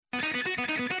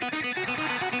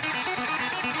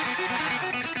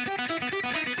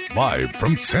Live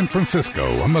from San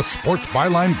Francisco on the Sports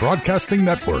Byline Broadcasting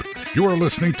Network, you are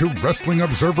listening to Wrestling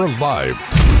Observer Live.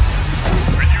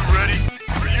 Are you ready?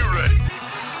 Are you ready?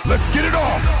 Let's get it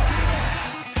on!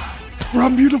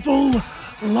 From beautiful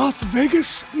Las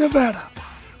Vegas, Nevada,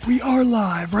 we are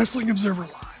live, Wrestling Observer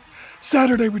Live.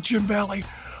 Saturday with Jim Valley,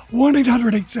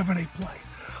 1-800-878-PLAY,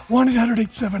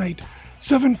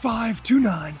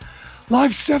 1-800-878-7529.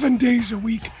 Live 7 days a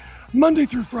week, Monday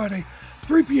through Friday,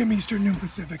 3 p.m. Eastern, noon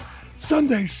Pacific.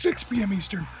 Sundays, 6 p.m.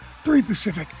 Eastern, 3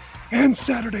 Pacific. And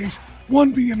Saturdays,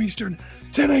 1 p.m. Eastern,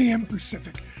 10 a.m.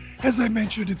 Pacific. As I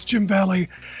mentioned, it's Jim Valley,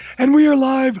 and we are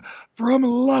live from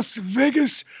Las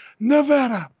Vegas,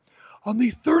 Nevada, on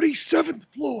the 37th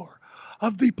floor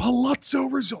of the Palazzo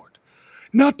Resort.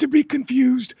 Not to be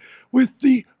confused with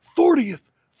the 40th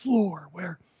floor,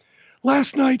 where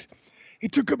last night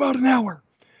it took about an hour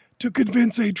to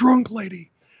convince a drunk lady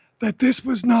that this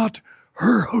was not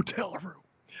her hotel room.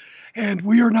 And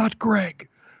we are not Greg,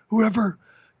 whoever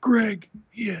Greg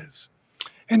is.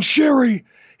 And Sherry,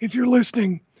 if you're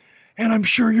listening, and I'm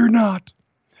sure you're not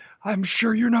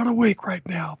awake right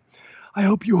now. I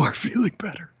hope you are feeling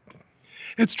better.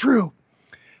 It's true.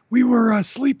 We were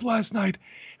asleep last night,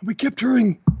 and we kept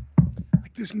hearing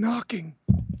like this knocking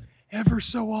ever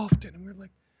so often. And we were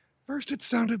like, first it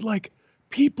sounded like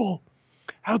people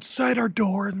outside our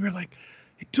door, and we were like,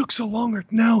 it took so long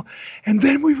now. And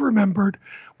then we remembered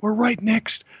we're right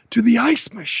next to the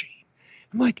ice machine.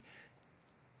 I'm like,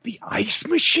 the ice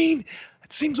machine?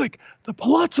 It seems like the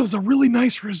Palazzo's a really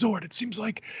nice resort. It seems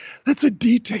like that's a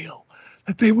detail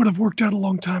that they would have worked out a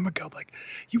long time ago. Like,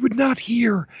 you would not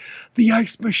hear the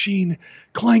ice machine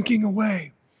clanking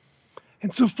away.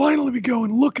 And so finally we go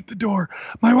and look at the door.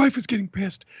 My wife was getting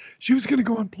pissed. She was going to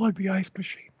go unplug the ice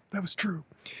machine. That was true.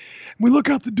 And we look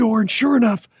out the door, and sure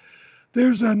enough,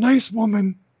 there's a nice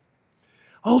woman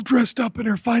all dressed up in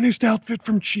her finest outfit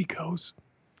from Chico's.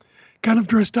 Kind of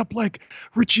dressed up like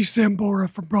Richie Sambora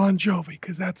from Bon Jovi,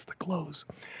 because that's the clothes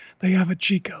they have at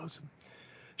Chico's. And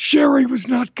Sherry was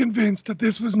not convinced that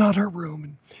this was not her room,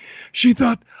 and she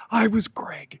thought I was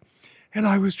Greg, and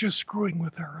I was just screwing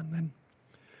with her. And then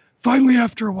finally,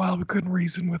 after a while, we couldn't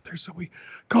reason with her, so we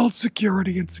called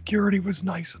security, and security was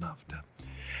nice enough to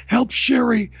help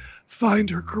Sherry find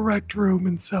her correct room.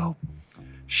 And so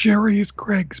Sherry is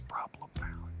Greg's problem now.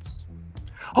 It's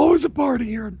always a party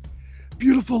here in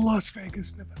beautiful Las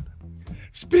Vegas, Nevada.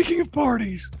 Speaking of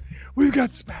parties, we've got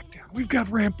SmackDown, we've got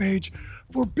Rampage,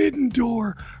 Forbidden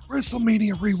Door,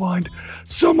 WrestleMania Rewind,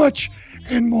 so much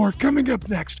and more coming up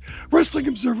next. Wrestling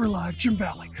Observer Live, Jim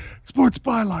Valley, Sports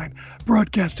Byline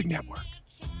Broadcasting Network.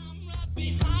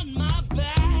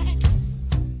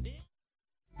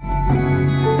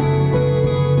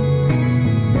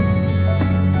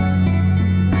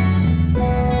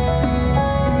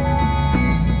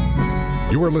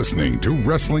 You are listening to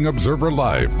Wrestling Observer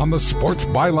Live on the Sports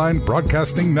Byline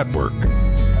Broadcasting Network.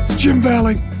 It's Jim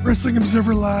Valley, Wrestling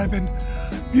Observer Live in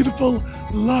beautiful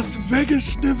Las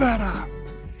Vegas, Nevada.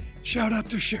 Shout out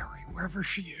to Sherry, wherever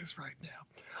she is right now.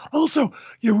 Also,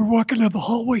 we're walking down the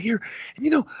hallway here, and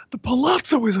the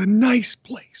Palazzo is a nice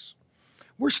place.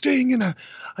 We're staying in a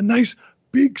nice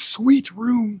big suite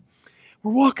room.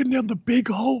 We're walking down the big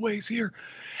hallways here,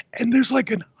 and there's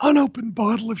like an unopened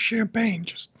bottle of champagne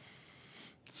just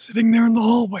sitting there in the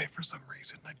hallway for some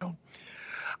reason.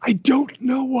 I don't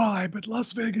know why, but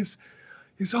Las Vegas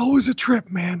is always a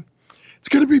trip, man. It's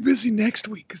going to be busy next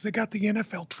week because they got the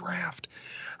NFL draft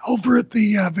over at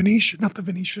the Venetian, not the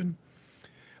Venetian.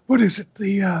 What is it?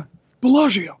 The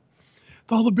Bellagio.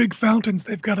 With all the big fountains,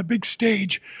 they've got a big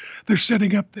stage they're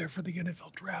setting up there for the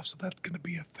NFL draft, so that's going to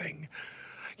be a thing.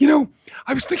 I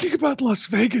was thinking about Las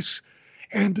Vegas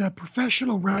and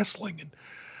professional wrestling, and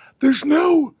there's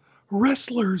no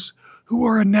wrestlers who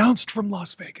are announced from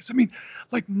Las Vegas. I mean,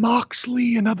 like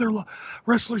Moxley and other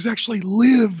wrestlers actually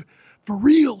live for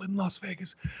real in Las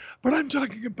Vegas. But I'm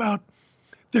talking about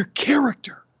their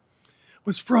character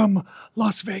was from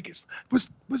Las Vegas. Was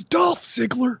Dolph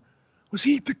Ziggler, was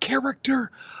he the character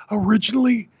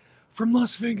originally from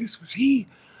Las Vegas? Was he?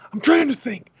 I'm trying to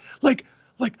think. Like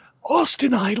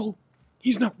Austin Idol.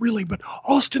 He's not really, but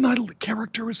Austin Idol, the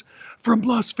character, was from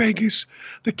Las Vegas.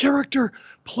 The character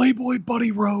Playboy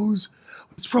Buddy Rose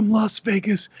was from Las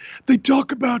Vegas. They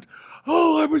talk about,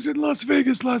 I was in Las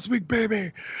Vegas last week,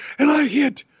 baby. And I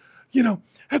hit,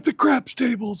 at the craps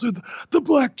tables or the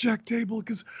blackjack table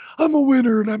because I'm a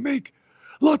winner and I make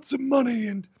lots of money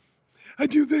and I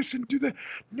do this and do that.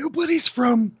 Nobody's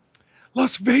from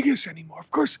Las Vegas anymore.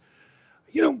 Of course,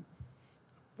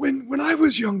 when I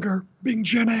was younger, being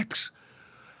Gen X,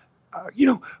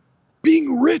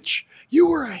 being rich, you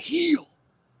were a heel.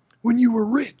 when you were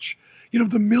rich. You know,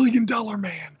 the $1 Million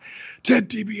Man, Ted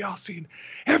DiBiase, and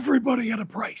everybody had a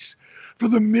price for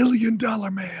the $1 Million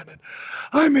Man. And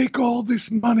I make all this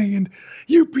money, and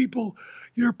you people,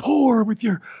 you're poor with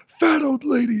your fat old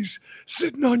ladies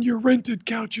sitting on your rented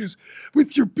couches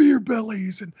with your beer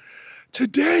bellies. And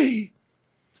today,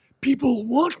 people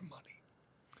want money.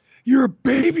 You're a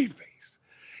baby face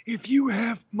if you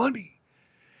have money.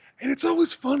 And it's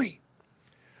always funny.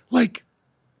 Like,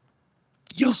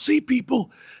 you'll see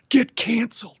people get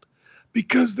canceled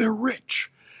because they're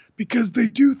rich, because they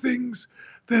do things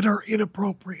that are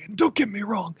inappropriate. And don't get me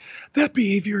wrong, that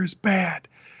behavior is bad.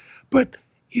 But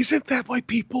isn't that why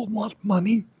people want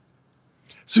money?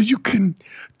 So you can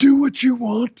do what you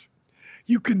want.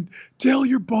 You can tell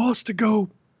your boss to go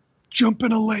jump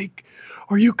in a lake,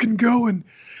 or you can go and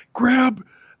grab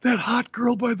that hot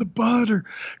girl by the butt, or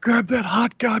grab that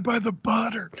hot guy by the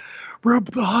butt, or rub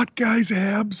the hot guy's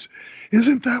abs.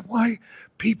 Isn't that why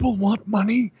people want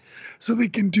money? So they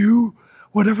can do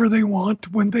whatever they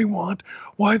want, when they want,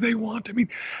 why they want. I mean,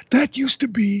 that used to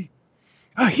be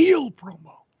a heel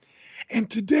promo. And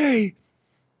today,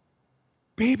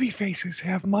 baby faces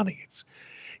have money.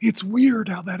 It's weird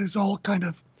how that is all kind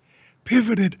of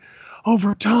pivoted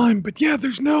over time. But yeah,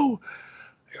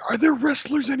 are there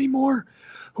wrestlers anymore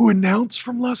who announce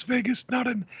from Las Vegas, not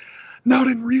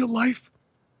in real life?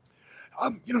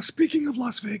 Speaking of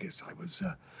Las Vegas,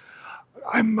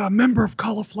 I'm a member of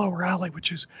Cauliflower Alley,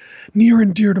 which is near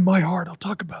and dear to my heart. I'll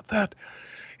talk about that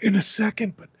in a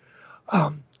second. But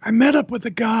I met up with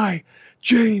a guy,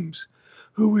 James,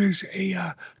 who is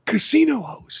a casino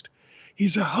host.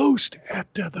 He's a host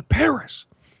at the Paris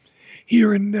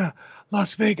here in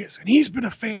Las Vegas. And he's been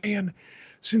a fan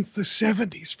since the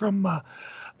 70s from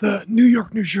the New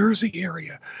York, New Jersey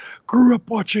area. Grew up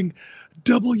watching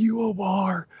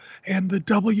WOR and the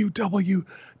WWWF.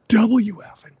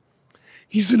 And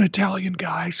he's an Italian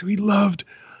guy, so he loved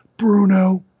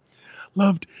Bruno,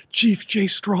 loved Chief Jay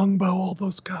Strongbow, all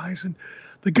those guys. And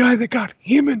the guy that got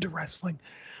him into wrestling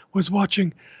was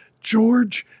watching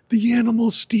George the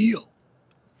Animal Steele.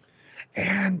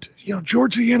 And,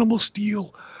 George the Animal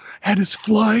Steele had his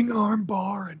flying arm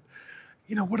bar, and,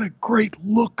 what a great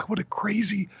look, what a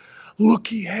crazy look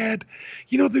he had.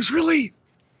 There's really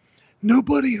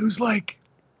nobody who's like,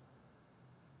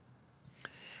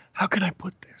 how can I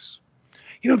put this?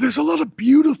 There's a lot of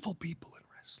beautiful people in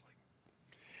wrestling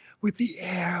with the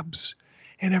abs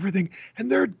and everything. And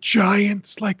they're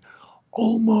giants, like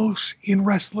almost in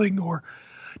wrestling. Or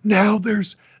now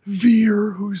there's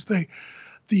Veer, who's the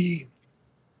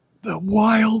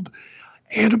wild,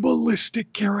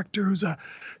 animalistic character who's a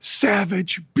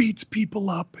savage, beats people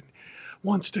up and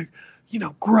wants to,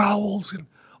 growls and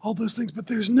all those things. But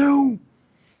there's no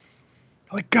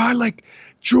guy like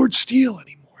George Steele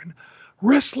anymore. And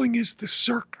wrestling is the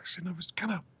circus. And I was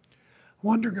kind of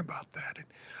wondering about that.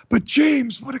 But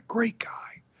James, what a great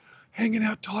guy. Hanging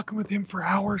out, talking with him for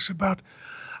hours about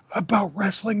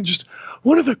wrestling. Just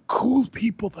one of the cool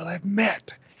people that I've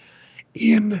met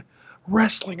in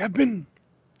wrestling. I've been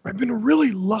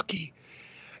really lucky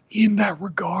in that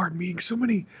regard, meeting so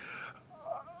many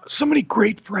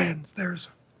great friends. There's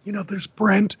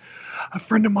Brent, a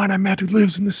friend of mine I met who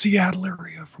lives in the Seattle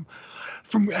area from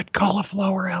at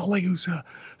Cauliflower Alley, who's a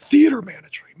theater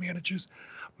manager. He manages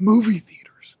movie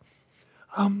theaters.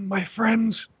 My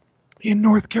friends in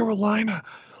North Carolina,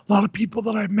 a lot of people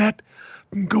that I've met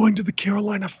from going to the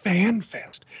Carolina Fan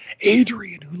Fest.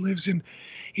 Adrian, who lives in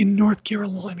North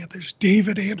Carolina. There's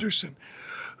David Anderson,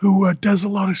 who does a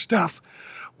lot of stuff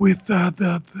with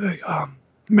the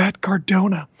Matt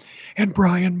Cardona and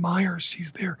Brian Myers.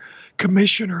 He's their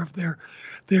commissioner of their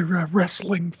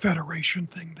wrestling federation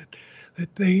thing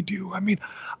that they do. I mean,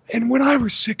 and when I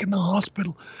was sick in the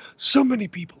hospital, so many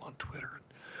people on Twitter,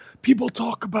 people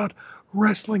talk about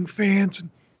wrestling fans and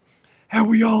how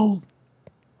we all,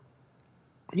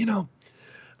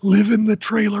 live in the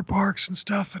trailer parks and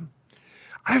stuff. And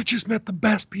I've just met the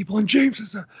best people. And James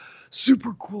is a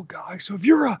super cool guy. So if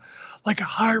you're a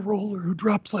high roller who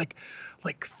drops like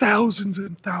thousands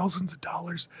and thousands of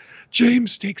dollars,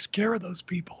 James takes care of those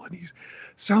people. And he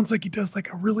sounds like he does a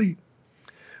really,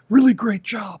 really great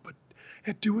job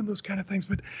at doing those kind of things.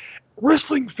 But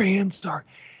wrestling fans are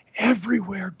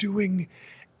everywhere doing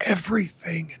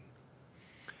everything. And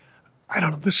I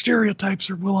don't know, the stereotypes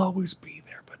will always be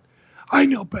there, but I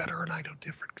know better and I know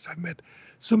different because I've met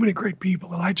so many great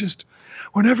people. And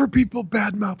whenever people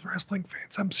badmouth wrestling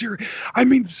fans, I'm serious. I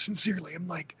mean this sincerely. I'm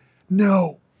like,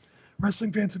 no,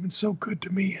 wrestling fans have been so good to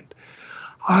me, and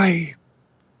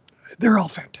they're all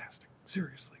fantastic.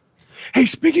 Seriously. Hey,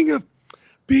 speaking of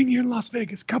being here in Las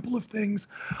Vegas, couple of things.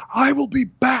 I will be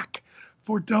back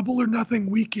for Double or Nothing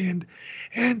weekend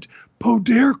and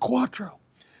Poder Cuatro.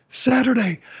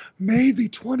 Saturday, May the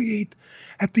 28th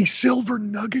at the Silver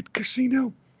Nugget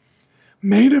Casino.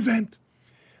 Main event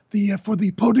for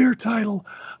the Poder title,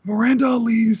 Miranda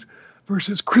Ali's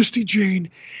versus Christy Jane.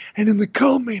 And in the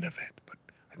co-main event, but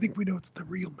I think we know it's the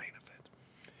real main event,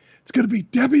 it's going to be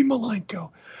Debbie Malenko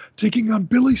taking on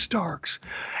Billy Starks.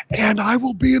 And I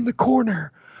will be in the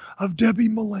corner of Debbie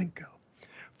Malenko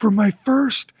for my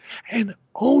first and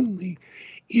only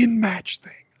in-match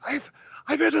thing.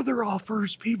 I've had other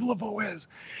offers. People have always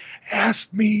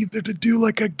asked me either to do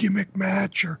like a gimmick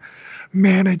match or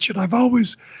manage, and I've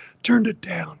always turned it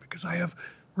down because I have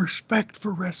respect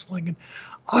for wrestling, and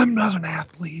I'm not an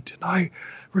athlete, and I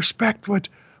respect what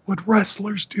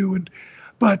wrestlers do, and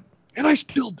I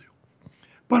still do.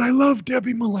 But I love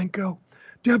Debbie Malenko.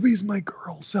 Debbie's my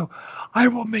girl, so I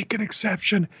will make an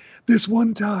exception this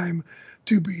one time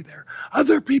to be there.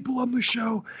 Other people on the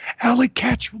show, Allie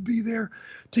Katch will be there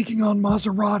taking on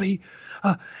Maserati.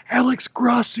 Alex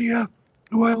Gracia,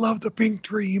 who I love, the Pink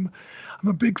Dream. I'm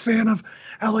a big fan of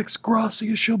Alex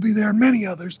Gracia. She'll be there, and many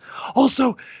others.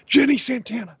 Also, Jenny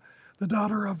Santana, the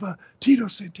daughter of Tito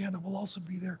Santana, will also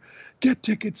be there. Get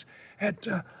tickets at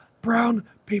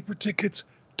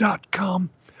brownpapertickets.com.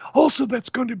 Also, that's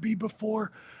going to be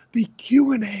before the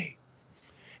Q&A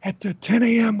at 10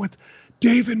 a.m. with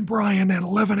Dave and Brian at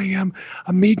 11 a.m.,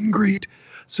 a meet and greet.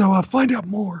 So find out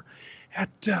more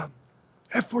at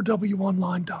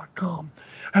f4wonline.com.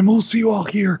 And we'll see you all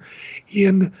here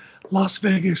in Las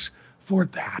Vegas for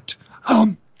that.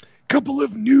 Couple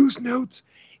of news notes.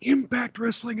 Impact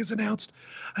Wrestling has announced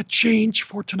a change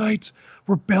for tonight's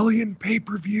Rebellion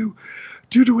pay-per-view.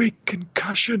 Due to a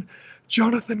concussion,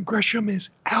 Jonathan Gresham is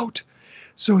out.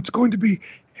 So it's going to be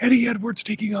Eddie Edwards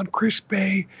taking on Chris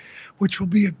Bay, which will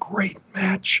be a great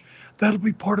match. That'll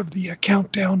be part of the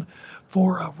countdown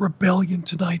for Rebellion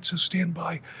tonight, so stand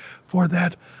by for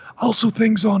that. Also,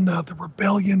 things on the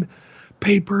Rebellion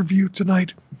pay-per-view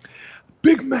tonight.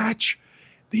 Big match.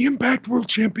 The Impact World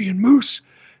Champion Moose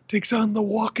takes on the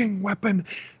walking weapon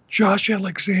Josh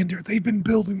Alexander. They've been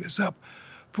building this up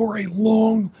for a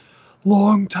long,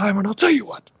 long time. And I'll tell you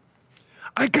what,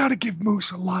 I got to give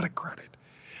Moose a lot of credit.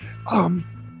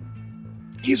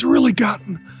 He's really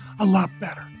gotten a lot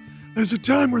better. There's a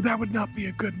time where that would not be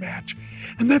a good match,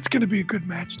 and that's going to be a good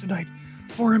match tonight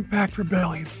for Impact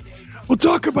Rebellion. We'll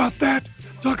talk about that,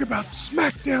 talk about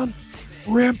SmackDown,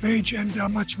 Rampage, and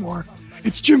much more.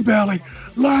 It's Jim Valley,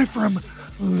 live from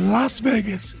Las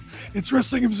Vegas. It's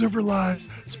Wrestling Observer Live,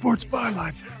 Sports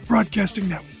Byline, Broadcasting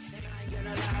Network.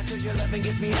 Cause your loving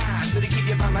gets me high, so to keep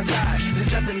you by my side,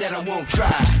 there's nothing that I won't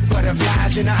try.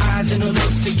 Butterflies in the eyes and the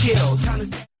looks to kill.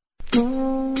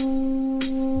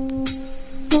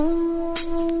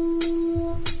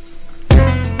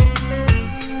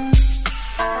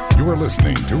 You are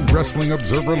listening to Wrestling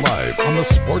Observer Live on the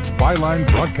Sports Byline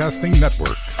Broadcasting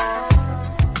Network.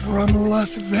 From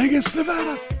Las Vegas,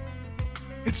 Nevada,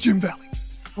 it's Jim Valley,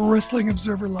 Wrestling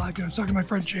Observer Live. I was talking to my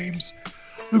friend James,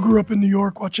 who grew up in New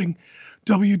York watching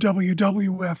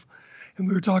WWF, and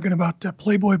we were talking about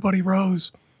Playboy Buddy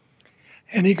Rose,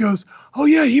 and he goes, oh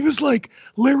yeah, he was like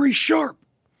Larry Sharp.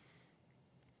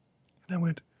 And I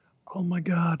went, oh my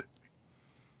God,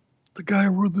 the guy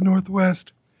who ruled the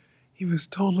Northwest, he was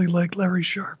totally like Larry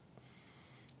Sharp.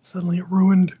 Suddenly it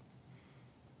ruined,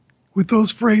 with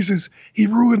those phrases, he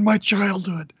ruined my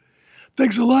childhood.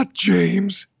 Thanks a lot,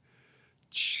 James.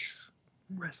 Jeez,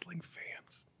 wrestling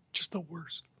fans, just the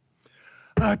worst.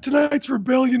 Tonight's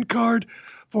Rebellion card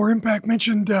for Impact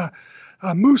mentioned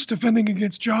Moose defending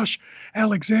against Josh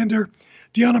Alexander.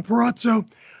 Deonna Purrazzo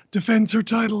defends her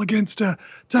title against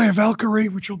Taya Valkyrie,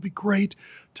 which will be great.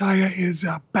 Taya is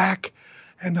back,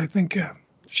 and I think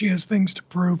she has things to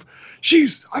prove.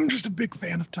 I'm just a big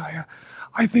fan of Taya.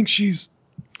 I think she's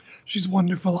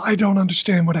wonderful. I don't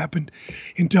understand what happened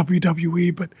in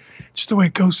WWE, but just the way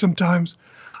it goes sometimes.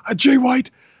 Jay White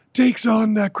takes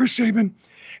on Chris Sabin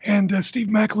and Steve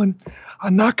Macklin.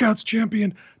 Knockouts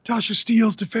champion Tasha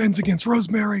Steelz defends against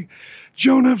Rosemary.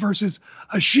 Jonah versus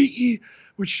Ashii,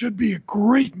 which should be a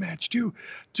great match too.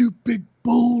 Two big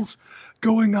bulls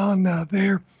going on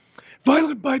there.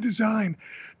 Violent by Design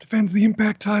defends the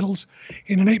Impact titles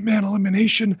in an 8-man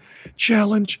elimination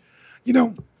challenge. You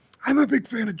know, I'm a big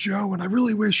fan of Joe, and I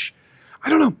really wish, I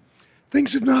don't know,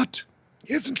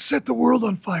 he hasn't set the world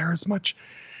on fire as much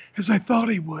as I thought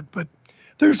he would, but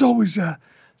there's always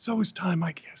time,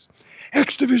 I guess.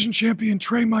 X Division champion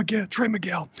Trey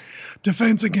Miguel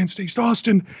defends against East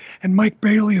Austin and Mike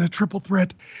Bailey in a triple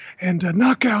threat. And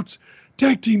Knockouts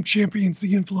tag team champions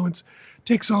The Influence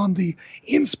takes on the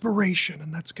Inspiration,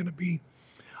 and that's going to be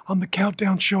on the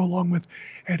Countdown show along with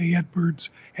Eddie Edwards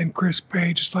and Chris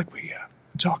Page, just like we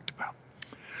talked about.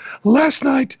 Last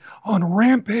night on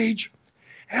Rampage,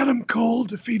 Adam Cole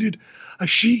defeated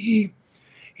Ishii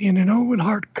in an Owen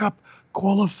Hart Cup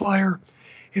qualifier.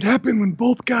 It happened when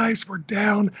both guys were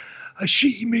down.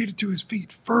 Ishii made it to his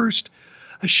feet first.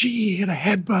 Ishii hit a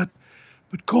headbutt,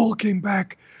 but Cole came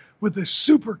back with a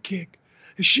super kick.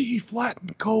 Ishii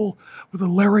flattened Cole with a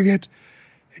lariat,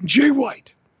 and Jay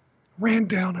White ran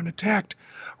down and attacked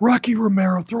Rocky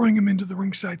Romero, throwing him into the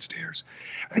ringside stairs.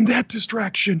 And that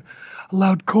distraction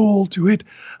allowed Cole to hit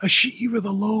Ishii with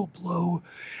a low blow,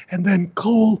 and then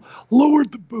Cole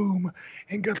lowered the boom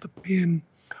and got the pin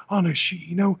on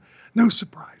Ishii. No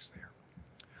surprise there.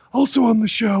 Also on the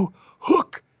show,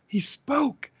 Hook, he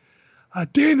spoke.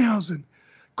 Danhausen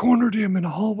cornered him in a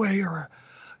hallway or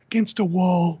against a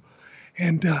wall,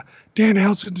 and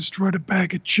Danhausen destroyed a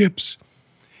bag of chips,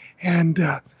 and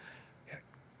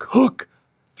Hook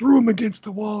threw him against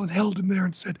the wall and held him there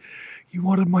and said, "You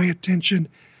wanted my attention?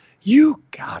 You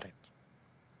got it."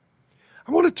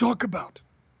 I want to talk about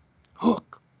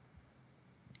Hook.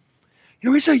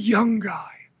 He's a young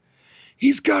guy.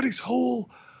 He's got his whole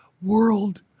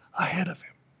world ahead of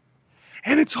him.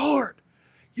 And it's hard.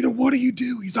 What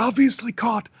do? He's obviously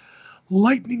caught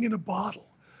lightning in a bottle.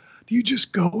 Do you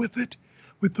just go with it,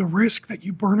 with the risk that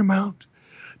you burn him out?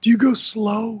 Do you go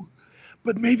slow?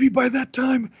 But maybe by that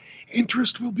time,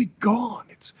 interest will be gone.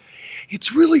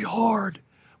 It's really hard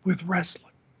with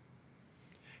wrestling.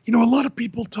 A lot of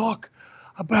people talk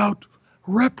about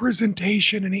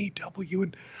representation in AEW,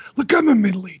 and look, I'm a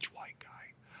middle-aged white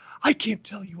guy. I can't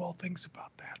tell you all things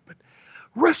about that, but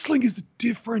wrestling is a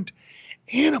different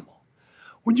animal.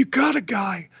 When you got a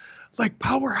guy like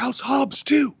Powerhouse Hobbs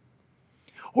too,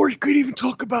 or you could even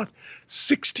talk about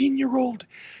 16-year-old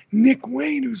Nick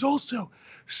Wayne, who's also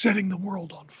setting the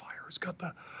world on fire, who's got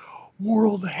the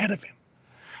world ahead of him.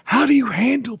 How do you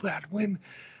handle that when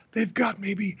they've got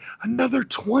maybe another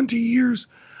 20 years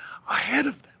ahead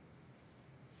of them?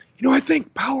 I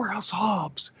think Powerhouse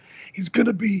Hobbs is going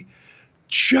to be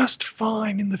just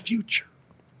fine in the future.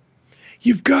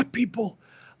 You've got people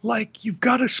like you've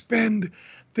got to spend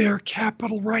their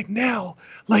capital right now,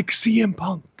 like CM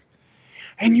Punk,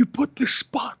 and you put the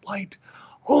spotlight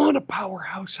on a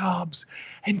Powerhouse Hobbs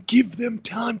and give them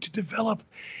time to develop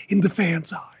in the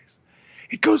fans' eyes.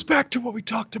 It goes back to what we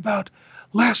talked about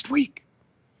last week.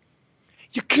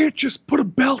 You can't just put a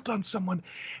belt on someone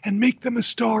and make them a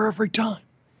star every time.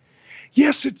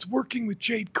 Yes, it's working with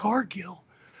Jade Cargill,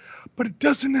 but it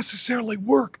doesn't necessarily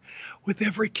work with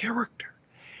every character.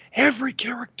 Every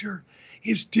character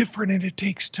is different and it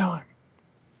takes time.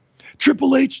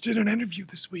 Triple H did an interview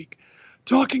this week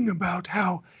talking about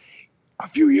how a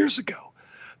few years ago,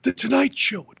 The Tonight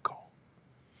Show would call,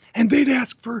 and they'd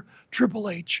ask for Triple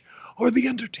H or The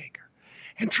Undertaker.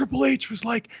 And Triple H was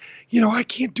like, I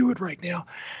can't do it right now.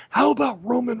 How about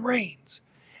Roman Reigns?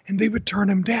 And they would turn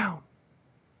him down.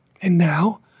 And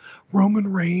now,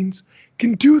 Roman Reigns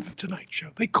can do The Tonight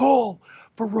Show. They call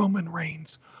for Roman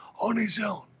Reigns on his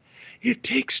own. It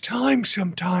takes time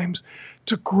sometimes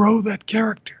to grow that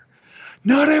character.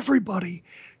 Not everybody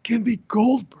can be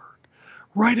Goldberg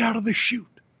right out of the chute.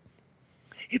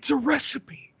 It's a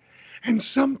recipe, and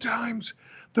sometimes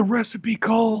the recipe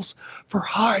calls for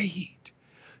high heat.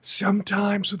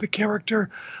 Sometimes with a character,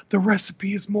 the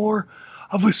recipe is more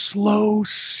of a slow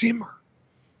simmer.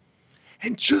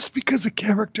 And just because a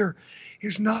character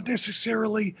is not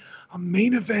necessarily a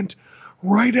main event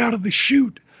right out of the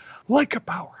chute, like a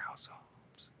Powerhouse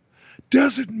Hobbs,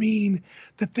 doesn't mean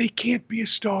that they can't be a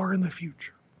star in the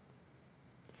future.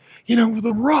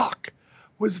 The Rock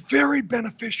was very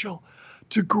beneficial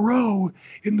to grow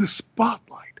in the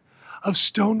spotlight of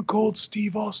Stone Cold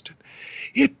Steve Austin.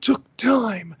 It took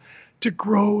time to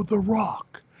grow The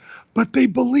Rock, but they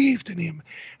believed in him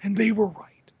and they were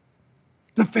right.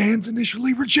 The fans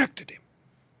initially rejected him.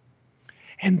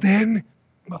 And then,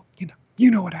 well,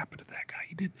 you know what happened to that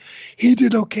guy. He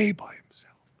did okay by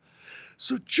himself.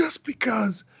 So just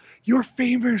because your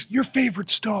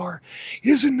favorite star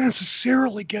isn't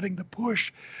necessarily getting the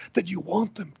push that you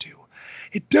want them to,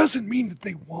 it doesn't mean that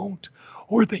they won't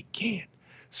or they can't.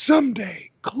 Someday,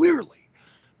 clearly,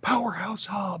 Powerhouse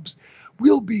Hobbs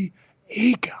will be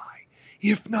a guy,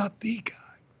 if not the guy.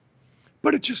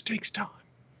 But it just takes time.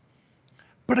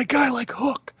 But a guy like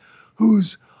Hook,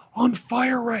 who's on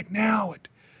fire right now at,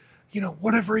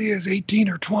 whatever he is, 18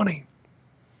 or 20.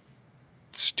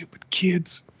 Stupid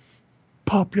kids.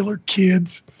 Popular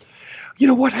kids.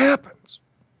 What happens?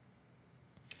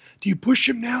 Do you push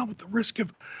him now with the risk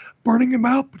of burning him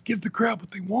out but give the crowd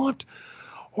what they want?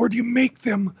 Or do you make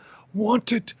them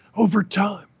want it over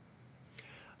time?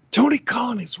 Tony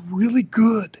Khan is really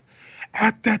good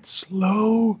at that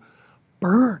slow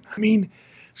burn. I mean,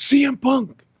 CM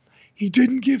Punk, he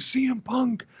didn't give CM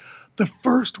Punk the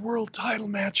first world title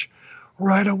match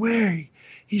right away.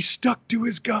 He stuck to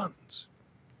his guns.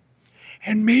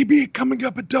 And maybe coming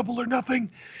up at Double or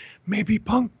Nothing, maybe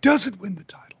Punk doesn't win the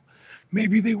title.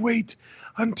 Maybe they wait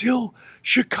until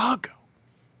Chicago.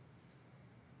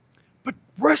 But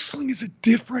wrestling is a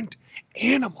different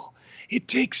animal. It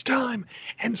takes time,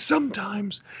 and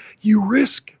sometimes you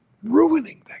risk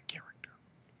ruining that character.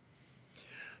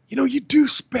 You know, you do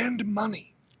spend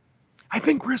money. I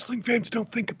think wrestling fans don't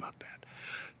think about that.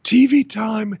 TV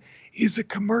time is a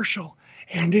commercial,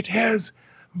 and it has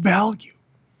value.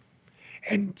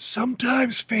 And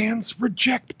sometimes fans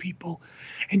reject people,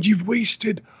 and you've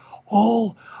wasted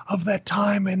all of that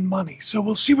time and money. So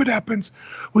we'll see what happens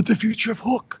with the future of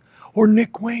Hook or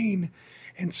Nick Wayne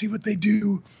and see what they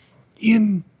do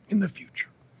in the future.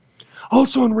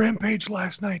 Also on Rampage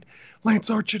last night, Lance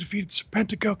Archer defeated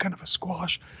Serpentico, kind of a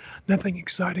squash, nothing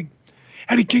exciting.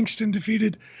 Eddie Kingston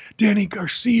defeated Danny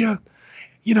Garcia.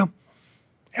 You know,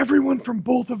 everyone from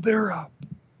both of their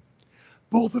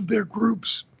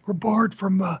groups were barred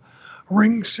from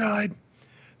ringside.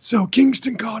 So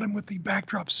Kingston caught him with the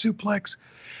backdrop suplex.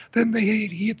 Then he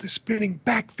hit the spinning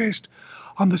back fist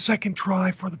on the second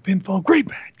try for the pinfall. Great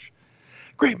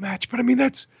match. But I mean,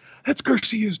 that's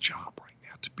Garcia's job right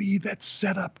now, to be that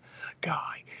setup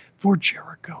guy for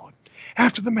Jericho.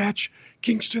 After the match,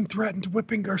 Kingston threatened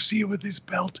whipping Garcia with his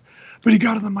belt, but he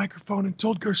got on the microphone and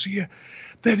told Garcia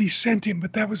that he sent him,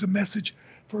 but that was a message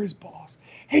for his boss.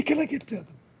 Hey, can I get to them?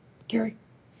 Gary,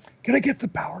 can I get the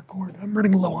power cord? I'm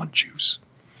running low on juice.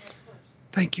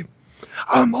 Thank you.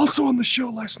 Also on the show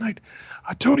last night,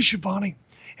 Tony Schiavone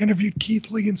interviewed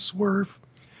Keith Lee and Swerve.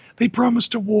 They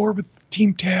promised a war with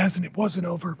Team Taz, and it wasn't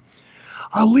over.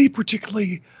 Lee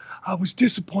particularly was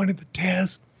disappointed that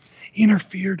Taz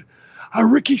interfered.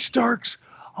 Ricky Starks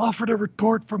offered a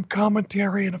retort from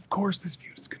commentary, and of course this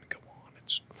feud is going to go on.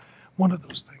 It's one of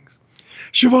those things.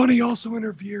 Schiavone also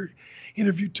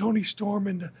interviewed Tony Storm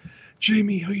and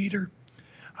Jamie Hayter,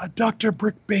 Dr.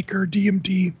 Britt Baker,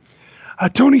 DMD.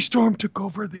 Tony Storm took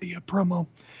over the promo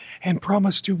and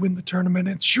promised to win the tournament.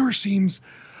 It sure seems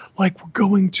like we're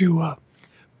going to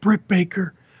Britt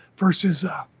Baker versus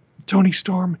Tony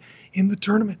Storm in the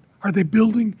tournament. Are they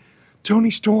building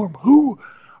Tony Storm? Who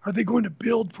are they going to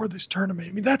build for this tournament?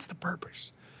 I mean, that's the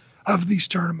purpose of these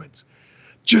tournaments.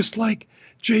 Just like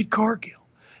Jade Cargill,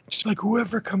 just like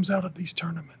whoever comes out of these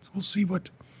tournaments. We'll see what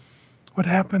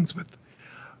happens with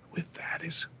that.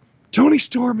 Is Tony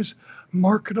Storm as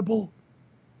marketable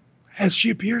as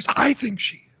she appears? I think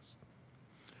she is.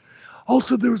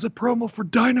 Also, there was a promo for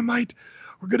Dynamite.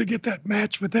 We're going to get that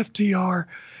match with FTR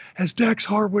as Dax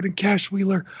Harwood and Cash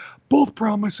Wheeler, both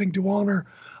promising to honor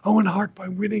Owen Hart by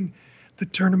winning the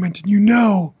tournament. And you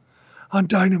know, on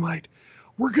Dynamite,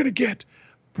 we're going to get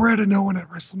Bret and Owen at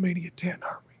WrestleMania 10,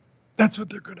 aren't we? That's what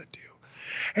they're going to do.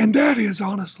 And that is,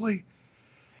 honestly,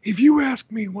 if you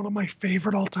ask me, one of my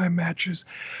favorite all-time matches,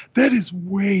 that is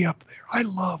way up there. I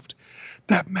loved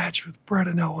that match with Bret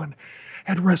and Owen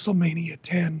at WrestleMania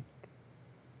 10.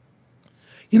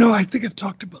 You know, I think I've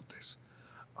talked about this.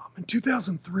 In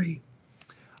 2003,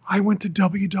 I went to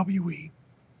WWE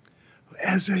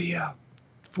as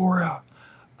for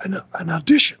an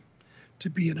audition to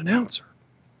be an announcer.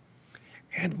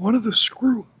 And one of the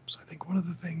screw-ups, I think one of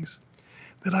the things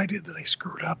that I did that I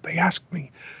screwed up, they asked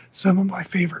me some of my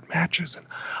favorite matches, and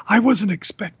I wasn't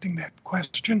expecting that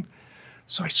question,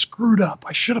 so I screwed up.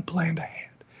 I should have planned ahead.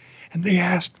 And they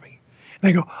asked me, and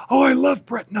I go, oh, I love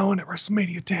Bret and Owen at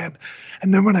WrestleMania 10.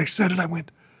 And then when I said it, I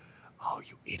went, oh,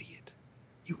 you idiot.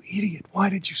 You idiot. Why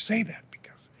did you say that?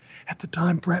 Because at the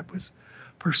time, Bret was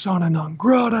persona non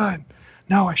grata, and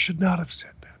now I should not have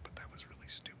said that, but that was really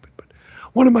stupid. But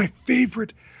one of my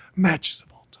favorite matches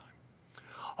of all time.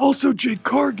 Also, Jade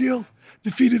Cargill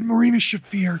defeated Marina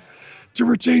Shafir to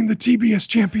retain the TBS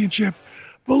championship.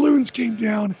 Balloons came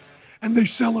down, and they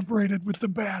celebrated with the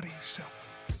baddies. So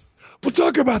we'll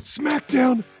talk about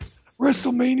SmackDown,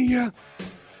 WrestleMania,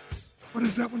 what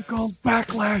is that one called?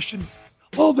 Backlash, and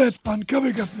all that fun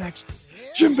coming up next.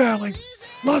 Jim Valley,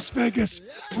 Las Vegas,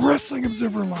 Wrestling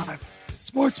Observer Live,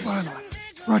 Sports Byline,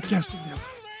 broadcasting there.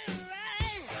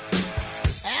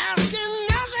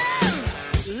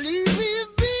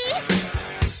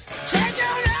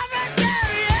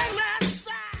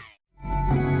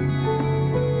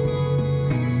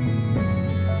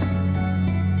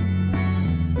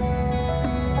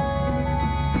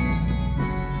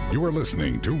 You are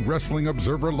listening to Wrestling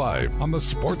Observer Live on the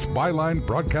Sports Byline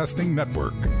Broadcasting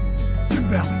Network. Jim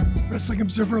Valley, Wrestling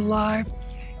Observer Live,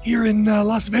 here in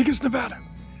Las Vegas, Nevada.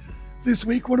 This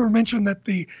week, I want to mention that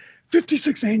the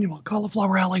 56th annual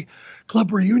Cauliflower Alley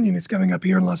Club reunion is coming up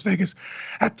here in Las Vegas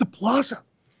at the Plaza.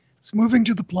 It's moving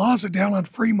to the Plaza down on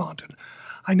Fremont. And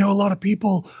I know a lot of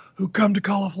people who come to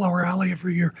Cauliflower Alley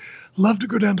every year love to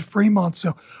go down to Fremont.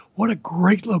 So what a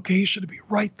great location to be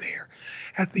right there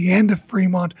at the end of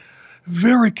Fremont.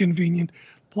 Very convenient.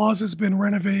 Plaza's been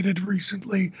renovated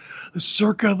recently. The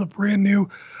Circa, the brand new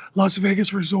Las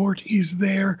Vegas resort, is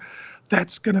there.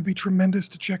 That's going to be tremendous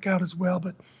to check out as well.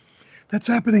 But that's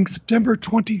happening September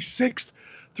 26th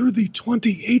through the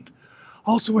 28th.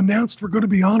 Also announced we're going to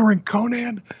be honoring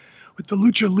Conan with the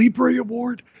Lucha Libre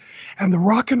Award, and the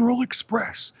Rock and Roll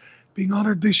Express being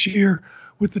honored this year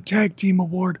with the Tag Team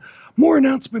Award. More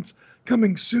announcements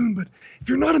coming soon, but if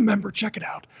you're not a member, check it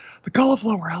out. The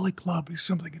Cauliflower Alley Club is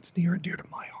something that's near and dear to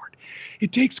my heart.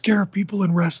 It takes care of people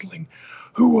in wrestling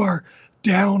who are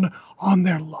down on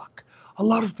their luck. A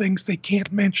lot of things they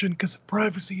can't mention because of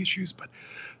privacy issues, but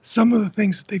some of the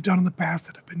things that they've done in the past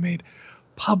that have been made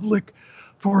public.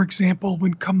 For example,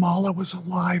 when Kamala was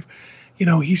alive,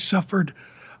 he suffered,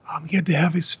 he had to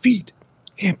have his feet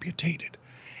amputated,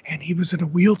 and he was in a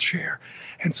wheelchair.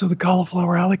 And so the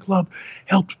Cauliflower Alley Club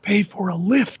helped pay for a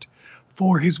lift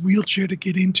for his wheelchair to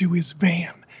get into his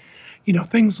van.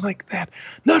 Things like that.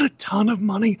 Not a ton of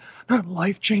money, not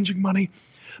life-changing money,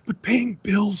 but paying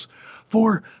bills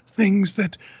for things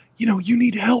that, you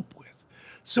need help with.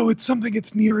 So it's something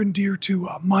that's near and dear to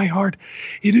my heart.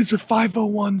 It is a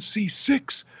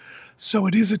 501c6, so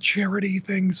it is a charity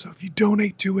thing. So if you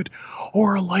donate to it,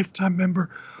 or a lifetime member,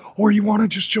 or you want to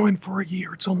just join for a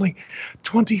year, it's only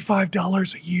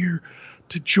 $25 a year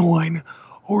to join,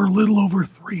 or a little over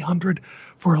 $300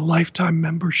 for a lifetime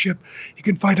membership. You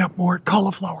can find out more at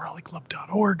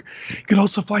caulifloweralleyclub.org. You can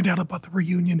also find out about the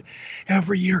reunion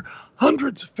every year.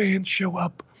 Hundreds of fans show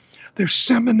up. There's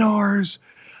seminars,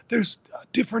 there's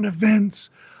different events,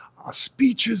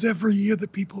 speeches every year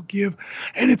that people give.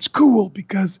 And it's cool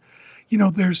because,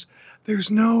 there's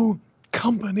no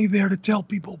company there to tell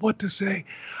people what to say,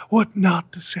 what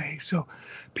not to say. So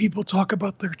people talk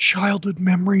about their childhood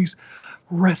memories,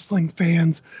 wrestling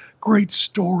fans, great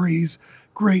stories,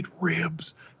 great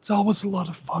ribs. It's always a lot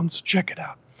of fun, so check it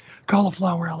out.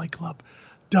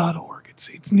 caulifloweralleyclub.org.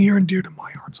 It's near and dear to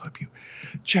my heart, so I hope you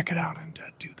check it out and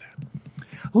do that.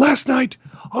 Last night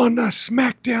on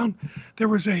SmackDown, there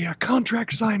was a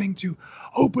contract signing to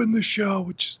open the show,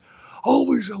 which is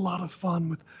always a lot of fun,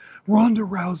 with Ronda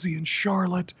Rousey and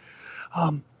Charlotte.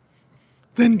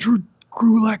 Then Drew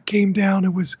Gulak came down.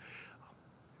 It's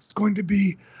going to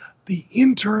be the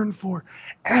intern for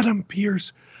Adam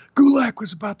Pearce. Gulak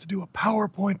was about to do a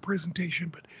PowerPoint presentation,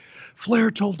 but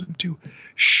Flair told him to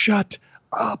shut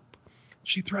up.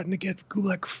 She threatened to get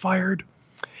Gulak fired.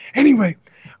 Anyway,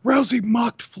 Rousey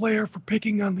mocked Flair for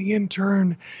picking on the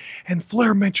intern, and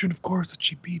Flair mentioned, of course, that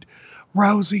she beat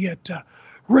Rousey at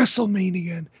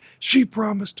WrestleMania, and she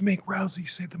promised to make Rousey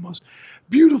say the most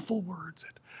beautiful words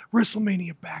at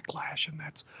WrestleMania Backlash, and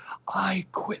that's, "I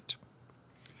quit."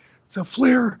 So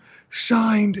Flair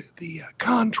signed the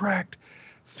contract.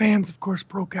 Fans, of course,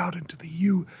 broke out into the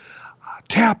 "You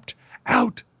tapped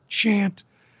out" chant,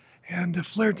 and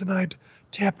Flair denied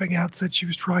tapping out, said she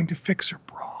was trying to fix her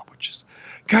bra, which is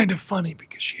kind of funny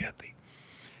because she had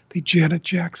the Janet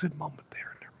Jackson moment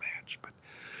there in her match. But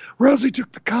Rousey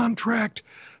took the contract.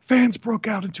 Fans broke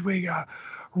out into a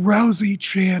Rousey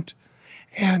chant,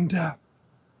 and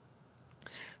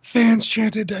fans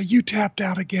chanted, "You tapped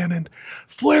out" again, and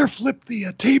Flair flipped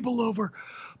the table over,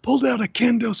 pulled out a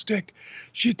kendo stick.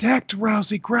 She attacked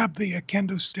Rousey, grabbed the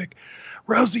kendo stick.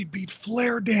 Rousey beat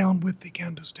Flair down with the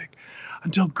kendo stick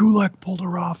until Gulak pulled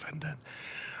her off, and then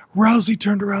Rousey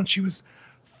turned around. She was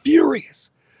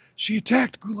furious. She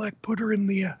attacked Gulak, put him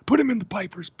in the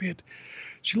Piper's Pit.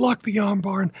 She locked the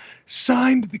armbar and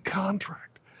signed the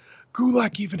contract.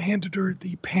 Gulak even handed her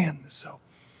the pen. So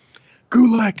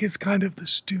Gulak is kind of the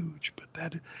stooge, but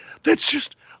that's his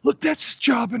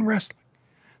job in wrestling.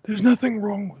 There's nothing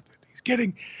wrong with it. He's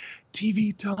getting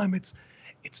TV time. It's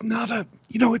not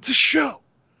it's a show.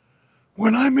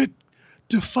 When I'm at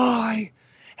Defy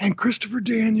and Christopher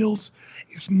Daniels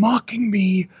is mocking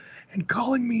me and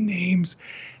calling me names,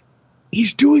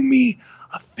 he's doing me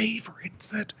a favor. It's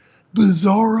that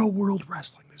bizarro world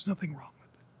wrestling. There's nothing wrong with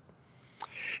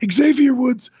it. Xavier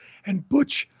Woods and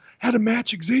Butch had a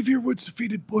match. Xavier Woods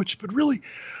defeated Butch, but really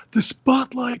the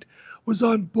spotlight was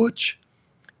on Butch.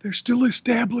 They're still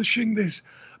establishing this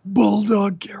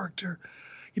bulldog character.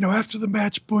 After the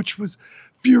match, Butch was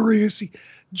furious. He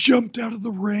jumped out of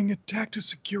the ring, attacked a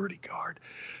security guard.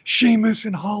 Sheamus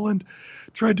and Holland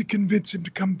tried to convince him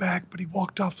to come back, but he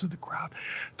walked off to the crowd.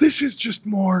 This is just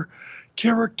more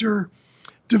character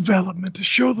development to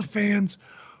show the fans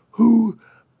who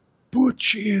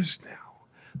Butch is now.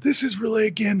 This is really,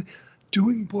 again,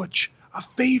 doing Butch a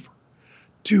favor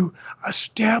to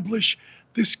establish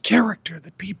this character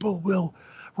that people will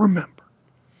remember.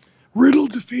 Riddle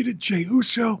defeated Jey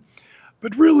Uso,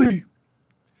 but really,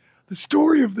 the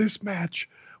story of this match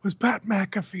was Pat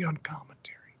McAfee on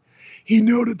commentary. He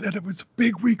noted that it was a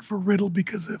big week for Riddle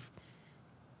because of,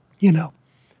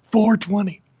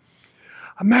 420.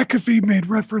 McAfee made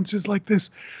references like this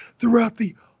throughout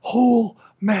the whole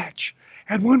match.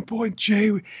 At one point,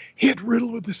 Jey hit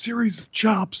Riddle with a series of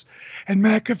chops, and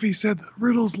McAfee said that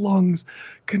Riddle's lungs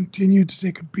continued to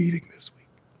take a beating this week.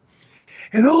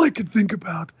 And all I could think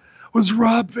about was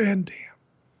Rob Van Dam.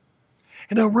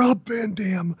 And now Rob Van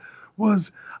Dam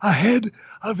was ahead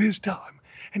of his time.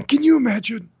 And can you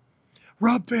imagine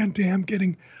Rob Van Dam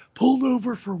getting pulled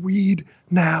over for weed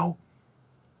now?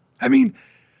 I mean,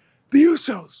 the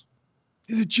Usos.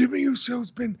 Is it Jimmy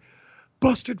Uso's been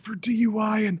busted for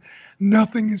DUI and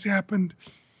nothing has happened?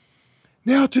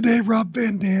 Now today, Rob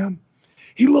Van Dam,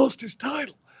 he lost his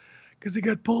title because he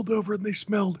got pulled over and they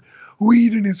smelled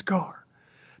weed in his car.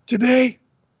 Today,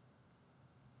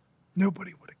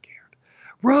 nobody would have cared.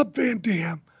 Rob Van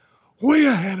Dam, way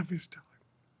ahead of his time.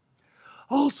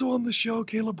 Also on the show,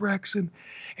 Kayla Braxton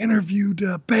interviewed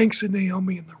Banks and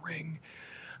Naomi in the ring.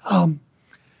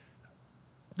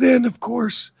 Then, of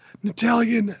course,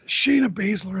 Natalya and Shayna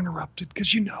Baszler interrupted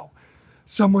because,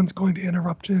 someone's going to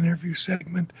interrupt an interview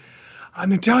segment.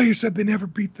 Natalya said they never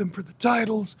beat them for the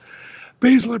titles.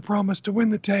 Baszler promised to win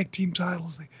the tag team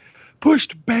titles. They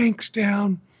pushed Banks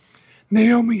down.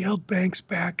 Naomi held Banks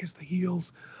back as the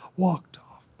heels walked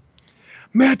off.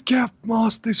 Madcap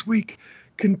Moss this week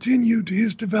continued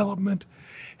his development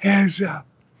as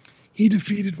he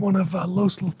defeated one of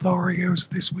Los Lotharios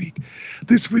this week.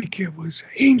 This week it was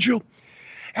Angel.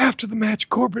 After the match,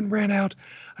 Corbin ran out,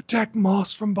 attacked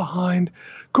Moss from behind.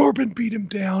 Corbin beat him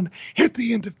down, hit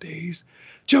the End of Days,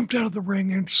 jumped out of the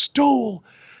ring, and stole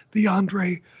the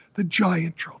Andre the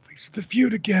Giant trophies. The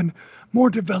feud again, more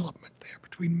development there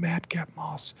between Madcap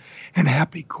Moss and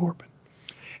Happy Corbin.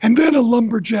 And then a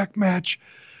lumberjack match.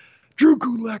 Drew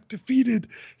Gulak defeated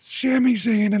Sami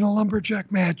Zayn in a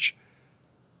lumberjack match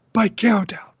by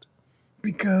countout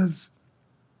because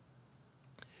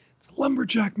it's a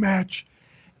lumberjack match,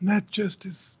 and that just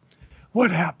is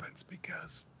what happens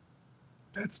because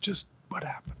that's just what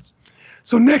happens.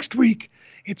 So next week,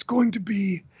 it's going to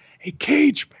be a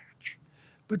cage match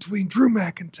between Drew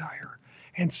McIntyre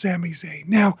and Sami Zayn.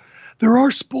 Now, there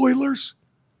are spoilers.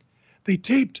 They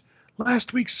taped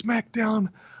last week's SmackDown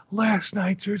last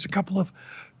night, so here's a couple of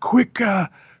quick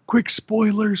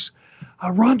spoilers.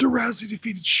 Ronda Rousey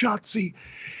defeated Shotzi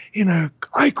in a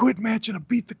I Quit match and a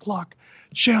Beat the Clock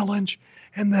challenge.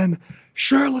 And then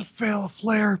Charlotte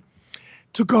Flair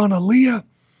took on Aaliyah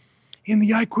in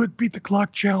the I Quit Beat the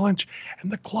Clock challenge,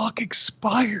 and the clock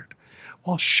expired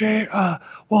while Flair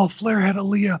had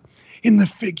Aaliyah in the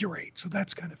figure eight. So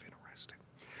that's kind of interesting.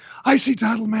 IC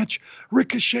title match,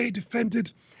 Ricochet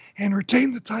defended and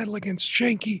retained the title against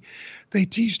Shanky. They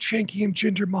teased Shanky and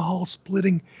Jinder Mahal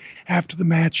splitting after the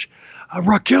match.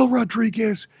 Raquel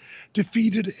Rodriguez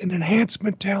defeated an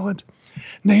enhancement talent.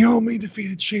 Naomi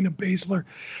defeated Shayna Baszler.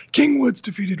 King Woods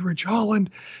defeated Ridge Holland.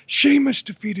 Sheamus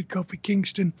defeated Kofi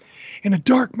Kingston. In a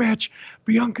dark match,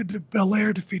 Bianca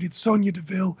Belair defeated Sonya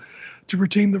Deville to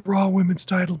retain the Raw Women's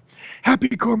title. Happy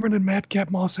Corbin and Madcap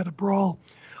Moss had a brawl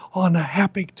on a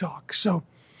Happy Talk. So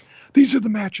these are the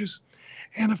matches.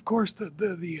 And of course,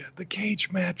 the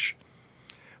cage match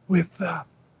with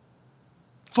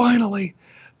finally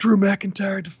Drew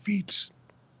McIntyre defeats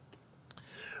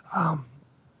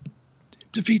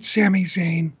Sami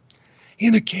Zayn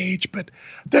in a cage. But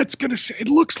that's going to say, it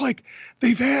looks like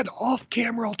they've had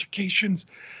off-camera altercations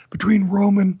between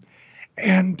Roman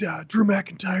and Drew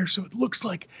McIntyre. So it looks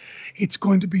like it's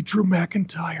going to be Drew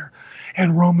McIntyre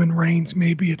and Roman Reigns,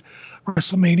 maybe at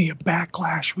WrestleMania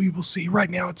Backlash. We will see. Right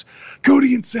now it's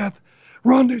Cody and Seth,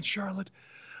 Ronda and Charlotte,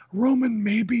 Roman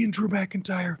maybe and Drew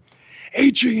McIntyre,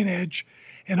 AJ and Edge,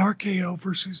 and RKO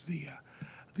versus the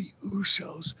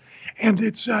Usos. And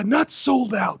it's not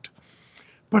sold out,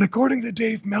 but according to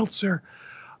Dave Meltzer,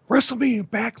 WrestleMania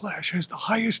Backlash has the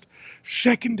highest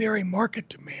secondary market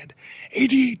demand,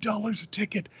 $88 a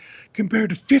ticket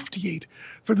compared to $58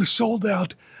 for the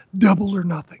sold-out Double or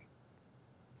Nothing.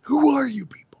 Who are you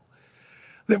people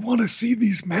that want to see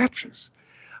these matches?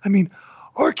 I mean,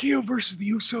 RKO versus the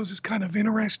Usos is kind of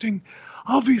interesting.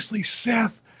 Obviously,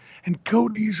 Seth and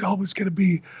Cody is always going to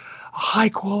be a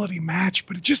high-quality match,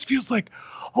 but it just feels like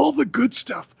all the good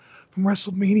stuff from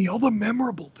WrestleMania, all the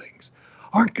memorable things,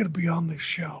 aren't going to be on this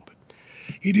show. But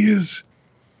it is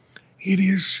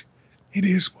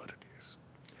what it is.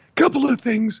 Couple of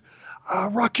things.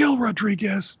 Raquel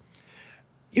Rodriguez,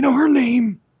 her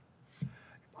name,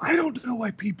 I don't know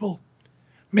why people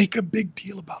make a big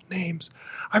deal about names.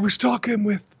 I was talking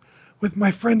with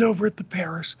my friend over at the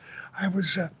Paris. I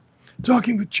was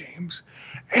talking with James,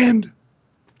 and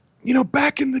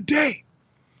back in the day,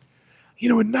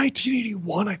 in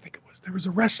 1981, I think it was, there was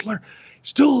a wrestler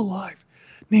still alive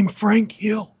named Frank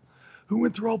Hill who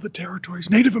went through all the territories,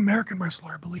 Native American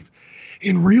wrestler, I believe,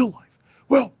 in real life.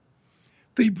 Well,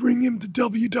 they bring him to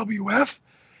WWF,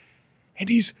 and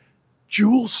he's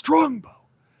Jewel Strongbow,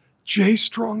 Jay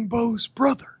Strongbow's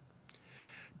brother.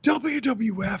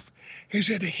 WWF has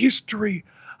had a history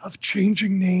of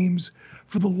changing names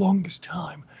for the longest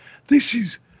time. This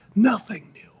is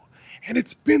nothing new, and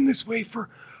it's been this way for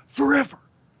forever.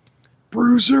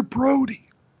 Bruiser Brody,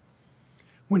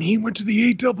 when he went to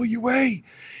the AWA,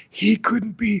 he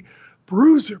couldn't be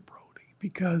Bruiser Brody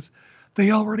because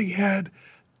they already had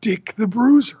Dick the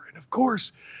Bruiser, and of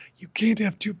course, you can't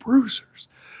have two Bruisers,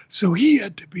 so he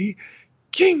had to be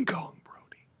King Kong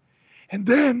Brody. And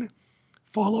then,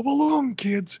 follow along,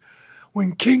 kids,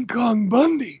 when King Kong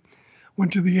Bundy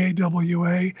went to the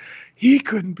AWA, he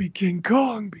couldn't be King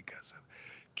Kong because of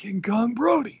King Kong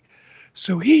Brody,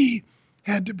 so he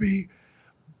had to be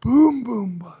Boom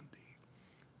Boom Bundy.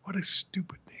 What a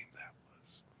stupid name that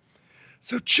was.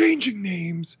 So changing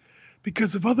names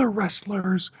because of other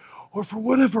wrestlers or for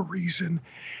whatever reason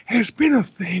has been a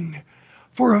thing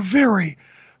for a very,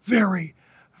 very,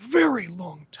 very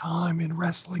long time in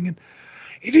wrestling. And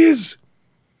it is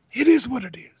what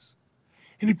it is.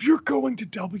 And if you're going to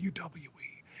WWE,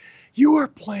 you are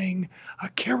playing a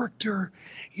character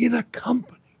in a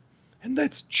company. And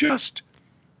that's just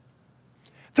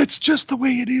the way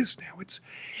it is now.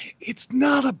 It's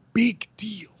not a big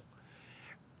deal.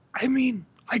 I mean,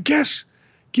 I guess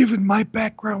given my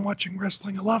background watching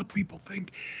wrestling, a lot of people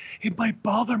think it might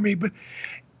bother me, but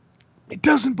it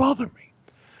doesn't bother me.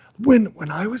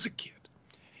 When I was a kid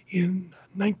in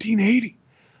 1980,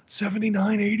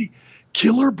 79, 80,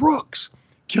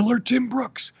 Killer Tim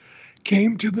Brooks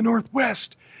came to the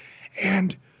Northwest,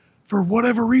 and for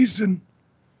whatever reason,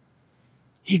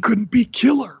 he couldn't be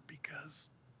Killer because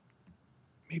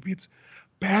maybe it's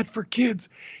bad for kids.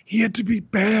 He had to be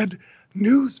Bad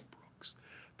News Brooks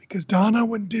because Don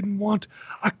Owen didn't want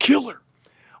a killer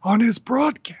on his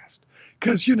broadcast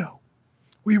because,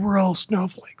 we were all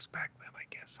snowflakes back then, I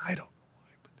guess. I don't know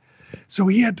why. But, so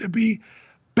he had to be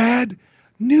Bad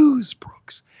News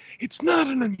Brooks. It's not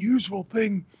an unusual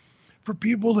thing for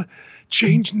people to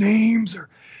change names or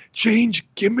change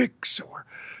gimmicks or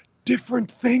different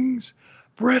things.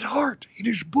 Bret Hart, in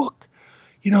his book,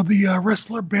 the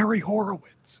wrestler Barry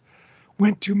Horowitz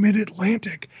went to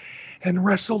Mid-Atlantic and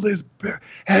wrestled as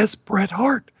Bret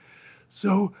Hart.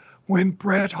 So when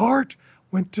Bret Hart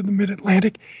went to the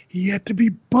Mid-Atlantic, he had to be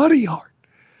Buddy Hart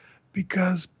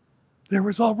because there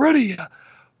was already a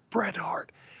Bret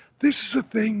Hart. This is a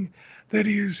thing that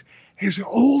is as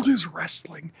old as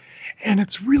wrestling, and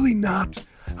it's really not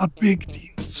a big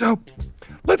deal. So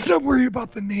let's not worry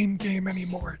about the name game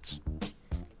anymore.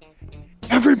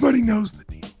 Everybody knows the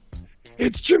deal.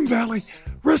 It's Jim Valley,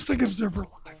 Wrestling Observer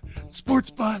Live,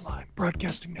 Sports Byline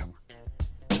Broadcasting Network.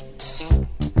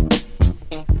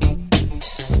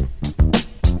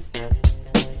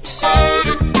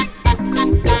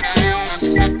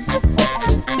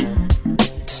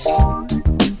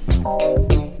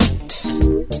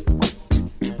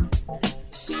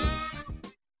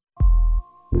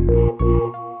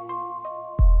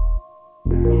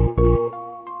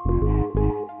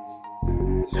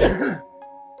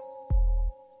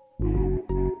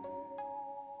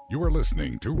 You are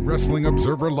listening to Wrestling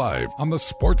Observer Live on the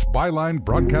Sports Byline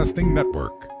Broadcasting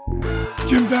Network.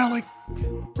 Jim Valley,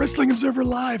 Wrestling Observer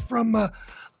Live from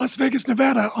Las Vegas,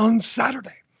 Nevada on Saturday.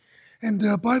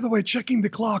 And by the way, checking the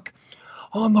clock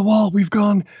on the wall, we've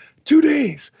gone 2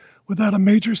 days without a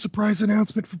major surprise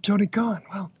announcement from Tony Khan.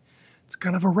 Well, it's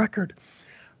kind of a record.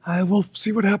 We'll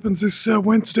see what happens this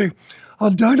Wednesday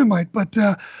on Dynamite. But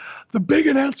the big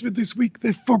announcement this week,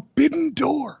 the Forbidden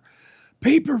Door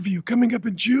pay-per-view coming up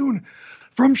in June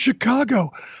from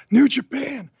Chicago, New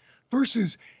Japan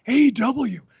versus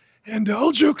AEW. And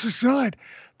all jokes aside,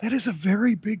 that is a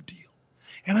very big deal.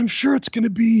 And I'm sure it's going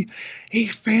to be a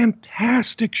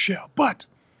fantastic show. But,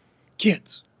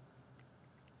 kids,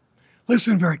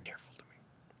 listen very carefully to me.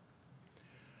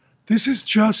 This is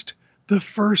just the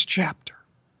first chapter.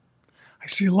 I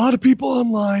see a lot of people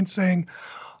online saying,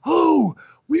 oh,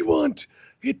 we want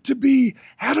it to be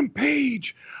Adam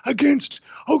Page against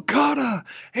Okada,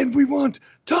 and we want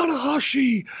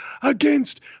Tanahashi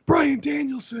against Bryan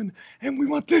Danielson, and we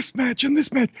want this match and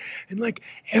this match, and like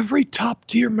every top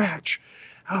tier match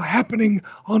happening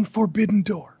on Forbidden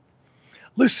Door.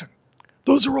 Listen,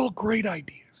 those are all great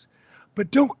ideas,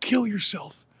 but don't kill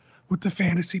yourself with the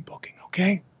fantasy booking,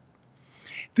 okay?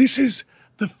 This is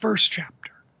the first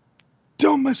chapter.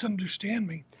 Don't misunderstand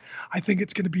me. I think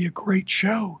it's going to be a great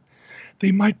show.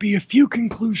 There might be a few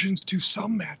conclusions to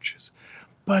some matches,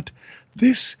 but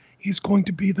this is going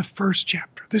to be the first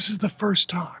chapter. This is the first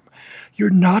time. You're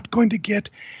not going to get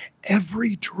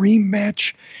every dream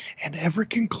match and every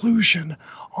conclusion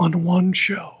on one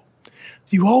show.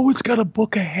 You always got to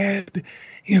book ahead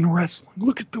in wrestling.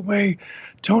 Look at the way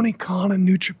Tony Khan and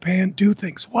New Japan do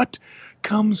things. What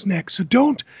comes next? So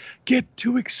don't get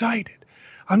too excited.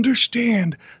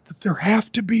 Understand that there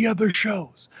have to be other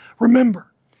shows. Remember,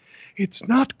 it's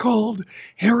not called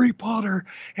Harry Potter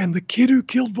and the Kid Who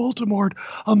Killed Voldemort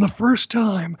on the first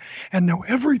time and now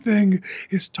everything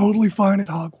is totally fine at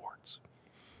Hogwarts.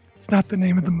 It's not the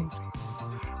name of the movie.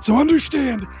 So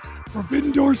understand,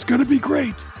 Forbidden Door is going to be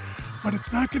great, but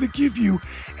it's not going to give you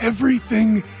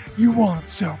everything you want.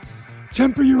 So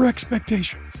temper your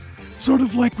expectations, sort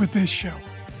of like with this show.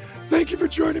 Thank you for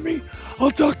joining me.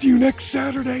 I'll talk to you next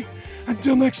Saturday.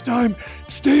 Until next time,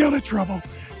 stay out of trouble.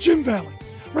 Jim Valley,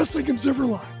 Wrestling Observer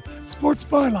Live, Sports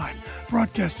Byline,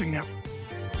 Broadcasting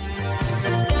Network.